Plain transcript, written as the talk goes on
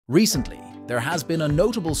Recently, there has been a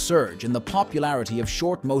notable surge in the popularity of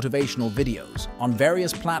short motivational videos on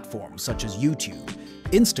various platforms such as YouTube,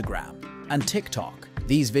 Instagram, and TikTok.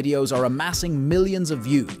 These videos are amassing millions of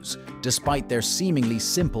views, despite their seemingly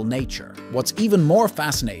simple nature. What's even more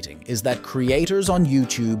fascinating is that creators on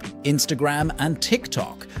YouTube, Instagram, and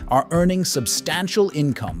TikTok are earning substantial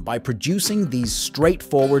income by producing these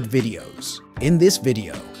straightforward videos. In this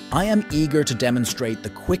video, I am eager to demonstrate the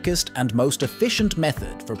quickest and most efficient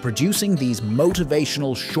method for producing these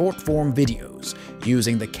motivational short-form videos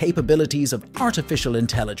using the capabilities of artificial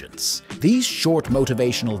intelligence. These short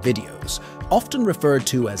motivational videos, often referred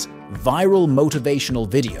to as viral motivational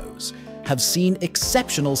videos, have seen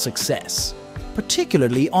exceptional success,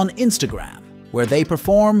 particularly on Instagram, where they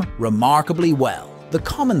perform remarkably well. The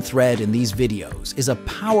common thread in these videos is a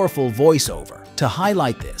powerful voiceover. To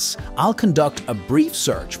highlight this, I'll conduct a brief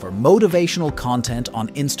search for motivational content on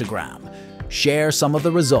Instagram, share some of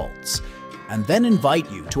the results, and then invite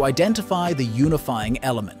you to identify the unifying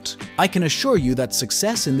element. I can assure you that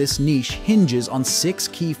success in this niche hinges on 6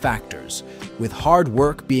 key factors, with hard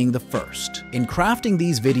work being the first. In crafting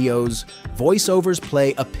these videos, voiceovers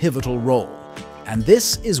play a pivotal role, and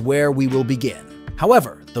this is where we will begin.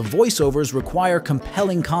 However, the voiceovers require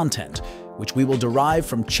compelling content, which we will derive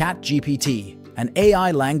from ChatGPT, an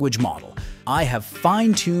AI language model. I have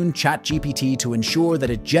fine-tuned ChatGPT to ensure that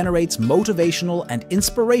it generates motivational and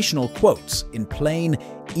inspirational quotes in plain,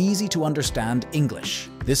 easy-to-understand English.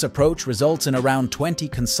 This approach results in around 20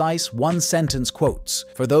 concise one-sentence quotes.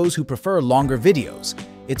 For those who prefer longer videos,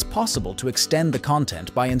 it's possible to extend the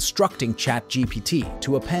content by instructing ChatGPT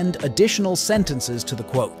to append additional sentences to the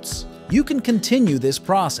quotes. You can continue this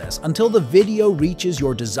process until the video reaches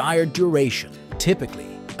your desired duration. Typically,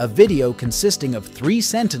 a video consisting of 3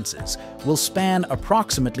 sentences will span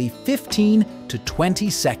approximately 15 to 20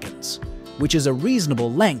 seconds, which is a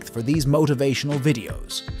reasonable length for these motivational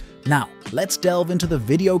videos. Now, let's delve into the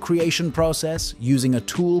video creation process using a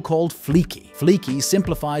tool called Fleeky. Fleeky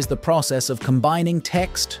simplifies the process of combining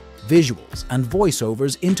text, visuals, and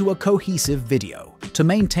voiceovers into a cohesive video. To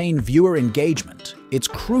maintain viewer engagement, it's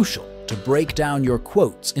crucial to break down your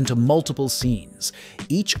quotes into multiple scenes,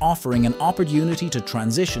 each offering an opportunity to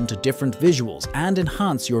transition to different visuals and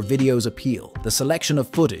enhance your video's appeal. The selection of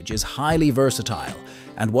footage is highly versatile,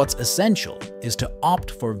 and what's essential is to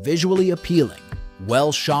opt for visually appealing,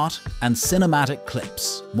 well-shot, and cinematic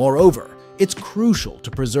clips. Moreover, it's crucial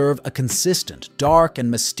to preserve a consistent, dark,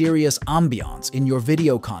 and mysterious ambiance in your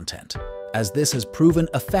video content, as this has proven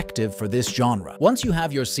effective for this genre. Once you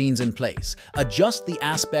have your scenes in place, adjust the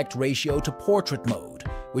aspect ratio to portrait mode,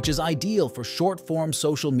 which is ideal for short-form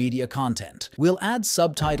social media content. We'll add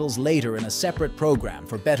subtitles later in a separate program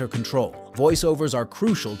for better control. Voiceovers are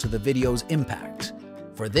crucial to the video's impact.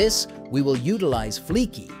 For this, we will utilize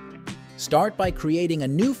Fleeky. Start by creating a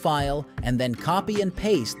new file and then copy and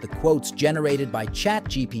paste the quotes generated by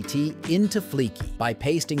ChatGPT into Fleeky. By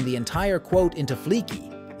pasting the entire quote into Fleeky,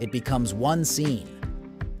 it becomes one scene.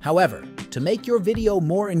 However, to make your video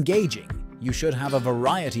more engaging, you should have a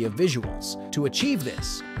variety of visuals. To achieve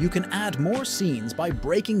this, you can add more scenes by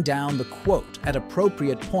breaking down the quote at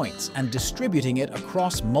appropriate points and distributing it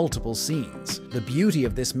across multiple scenes. The beauty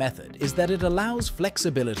of this method is that it allows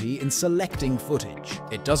flexibility in selecting footage.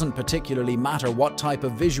 It doesn't particularly matter what type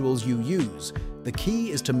of visuals you use. The key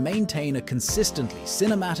is to maintain a consistently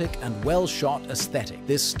cinematic and well-shot aesthetic.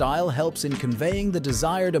 This style helps in conveying the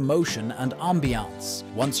desired emotion and ambiance.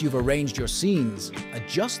 Once you've arranged your scenes,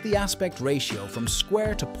 adjust the aspect ratio from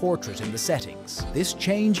square to portrait in the settings. This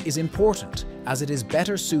change is important as it is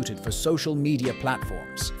better suited for social media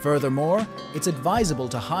platforms. Furthermore, it's advisable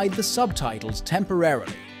to hide the subtitles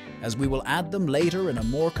temporarily, as we will add them later in a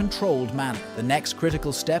more controlled manner. The next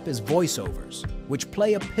critical step is voiceovers, which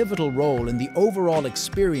play a pivotal role in the overall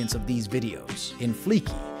experience of these videos. In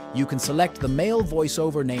Fleeky, you can select the male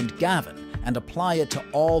voiceover named Gavin and apply it to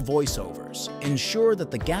all voiceovers. Ensure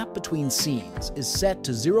that the gap between scenes is set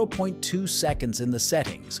to 0.2 seconds in the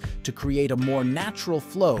settings to create a more natural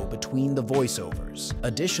flow between the voiceovers.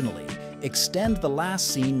 Additionally, extend the last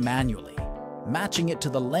scene manually, matching it to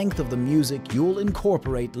the length of the music you'll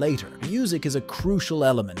incorporate later. Music is a crucial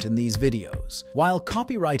element in these videos. While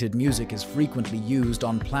copyrighted music is frequently used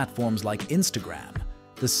on platforms like Instagram,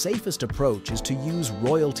 the safest approach is to use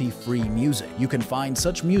royalty-free music. You can find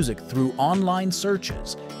such music through online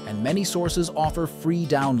searches, and many sources offer free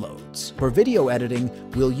downloads. For video editing,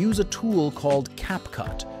 we'll use a tool called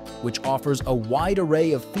CapCut, which offers a wide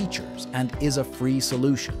array of features and is a free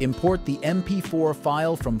solution. Import the MP4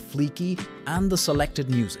 file from Fleeky and the selected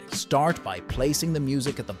music. Start by placing the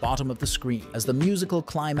music at the bottom of the screen as the musical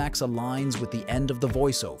climax aligns with the end of the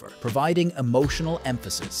voiceover, providing emotional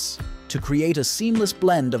emphasis. To create a seamless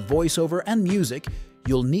blend of voiceover and music,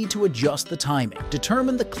 you'll need to adjust the timing.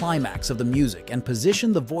 Determine the climax of the music and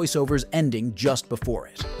position the voiceover's ending just before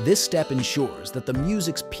it. This step ensures that the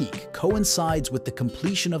music's peak coincides with the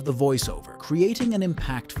completion of the voiceover, creating an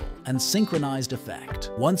impactful and synchronized effect.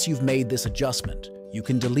 Once you've made this adjustment, you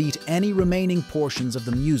can delete any remaining portions of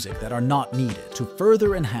the music that are not needed to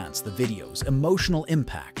further enhance the video's emotional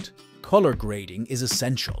impact. Color grading is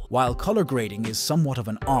essential. While color grading is somewhat of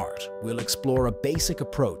an art, we'll explore a basic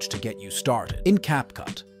approach to get you started. In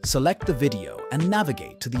CapCut, select the video and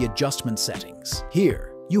navigate to the adjustment settings.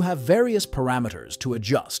 Here, you have various parameters to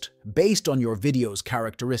adjust based on your video's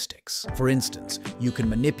characteristics. For instance, you can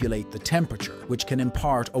manipulate the temperature, which can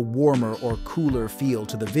impart a warmer or cooler feel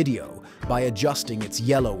to the video by adjusting its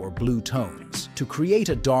yellow or blue tones. To create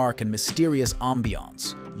a dark and mysterious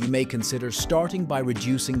ambiance, you may consider starting by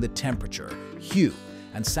reducing the temperature, hue,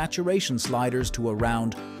 and saturation sliders to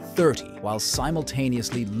around 30, while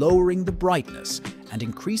simultaneously lowering the brightness and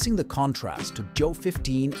increasing the contrast to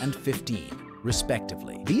 15 and 15,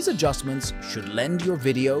 respectively. These adjustments should lend your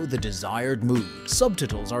video the desired mood.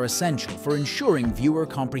 Subtitles are essential for ensuring viewer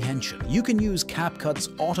comprehension. You can use CapCut's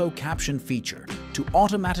auto caption feature to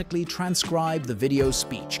automatically transcribe the video's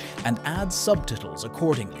speech and add subtitles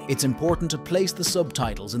accordingly. It's important to place the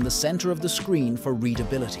subtitles in the center of the screen for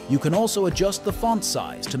readability. You can also adjust the font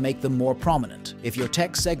size to make them more prominent. If your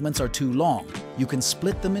text segments are too long, you can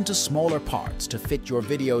split them into smaller parts to fit your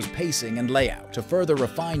video's pacing and layout. To further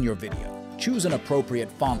refine your video, choose an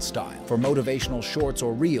appropriate font style. For motivational shorts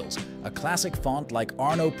or reels, a classic font like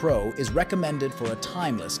Arno Pro is recommended for a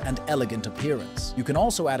timeless and elegant appearance. You can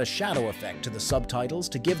also add a shadow effect to the subtitles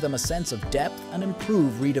to give them a sense of depth and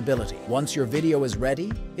improve readability. Once your video is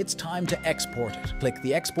ready, it's time to export it. Click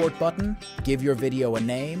the export button, give your video a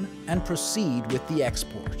name, and proceed with the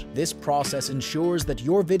export. This process ensures that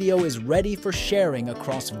your video is ready for sharing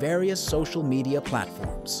across various social media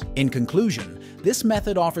platforms. In conclusion, this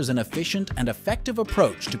method offers an efficient and effective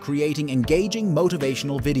approach to creating engaging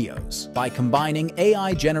motivational videos. By combining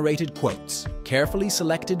AI-generated quotes, carefully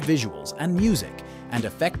selected visuals and music, and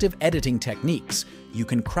effective editing techniques, you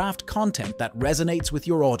can craft content that resonates with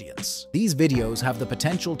your audience. These videos have the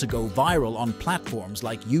potential to go viral on platforms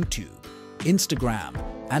like YouTube, Instagram,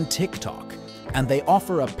 and TikTok, and they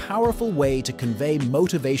offer a powerful way to convey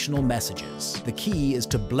motivational messages. The key is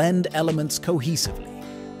to blend elements cohesively,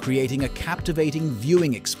 creating a captivating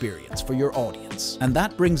viewing experience for your audience. And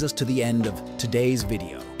that brings us to the end of today's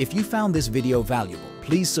video. If you found this video valuable,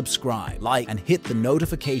 please subscribe, like, and hit the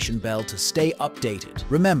notification bell to stay updated.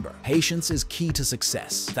 Remember, patience is key to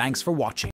success. Thanks for watching.